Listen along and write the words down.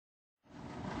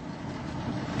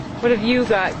What have you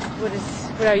got?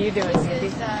 What are you doing?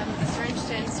 This is a syringe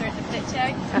to insert the pit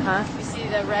tag. You see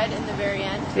the red in the very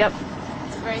end? Yep.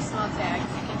 It's a very small tag. I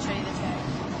can show you the tag.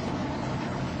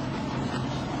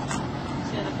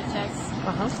 See the pit tags?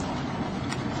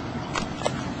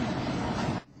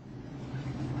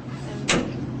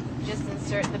 And just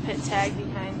insert the pit tag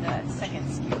behind the second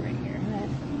screw right here.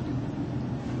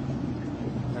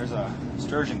 There's a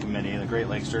Sturgeon committee, the Great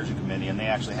Lakes Sturgeon Committee, and they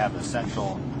actually have a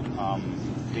central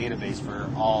database for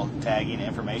all tagging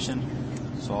information.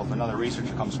 So if another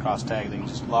researcher comes across tag, they can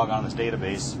just log on to this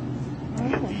database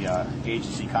and get the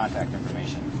agency contact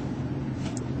information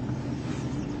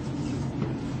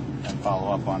and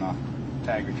follow up on a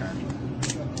tag return.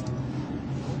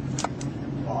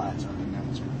 Well, that's everything.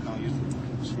 No, you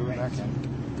screw it back in.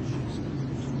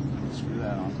 Screw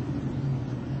that on.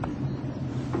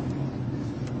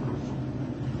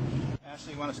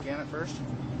 Ashley, you want to scan it first?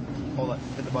 Hold it.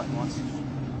 Hit the button once.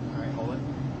 All right, hold it.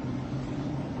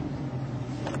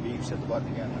 Beeps, hit the button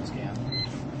again and scan. All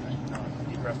right,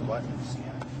 now you press the button and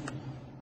scan it.